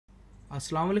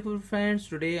Assalamu alaikum friends,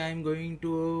 today I am going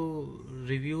to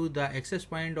review the access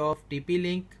point of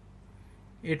Tplink.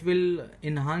 It will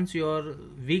enhance your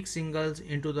weak singles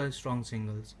into the strong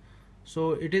singles.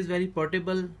 So it is very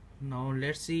portable. Now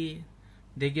let's see.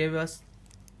 They gave us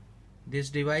this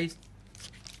device,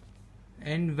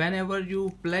 and whenever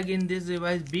you plug in this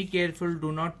device, be careful,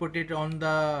 do not put it on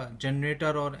the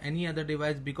generator or any other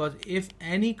device, because if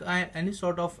any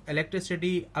sort of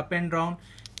electricity up and down,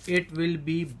 it will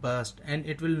be burst and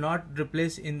it will not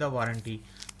replace in the warranty.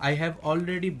 I have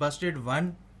already busted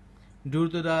one due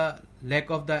to the lack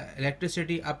of the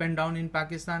electricity up and down in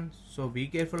Pakistan, so be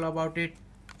careful about it.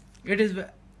 It is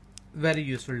very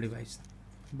useful device.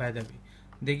 By the way,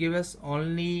 they give us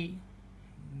only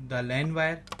the LAN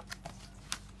wire,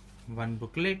 one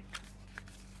booklet,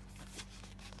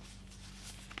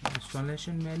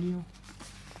 installation menu,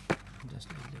 just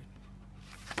like that,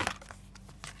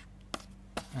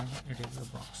 and it is the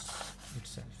box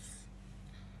itself.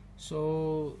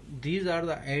 So these are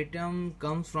the items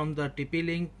comes from the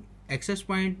TP-Link access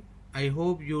point. I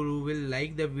hope you will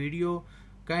like the video.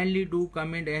 Kindly do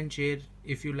comment and share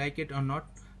if you like it or not.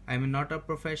 I am not a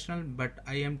professional, but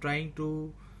I am trying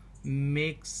to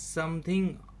make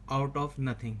something out of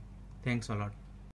nothing. Thanks a lot.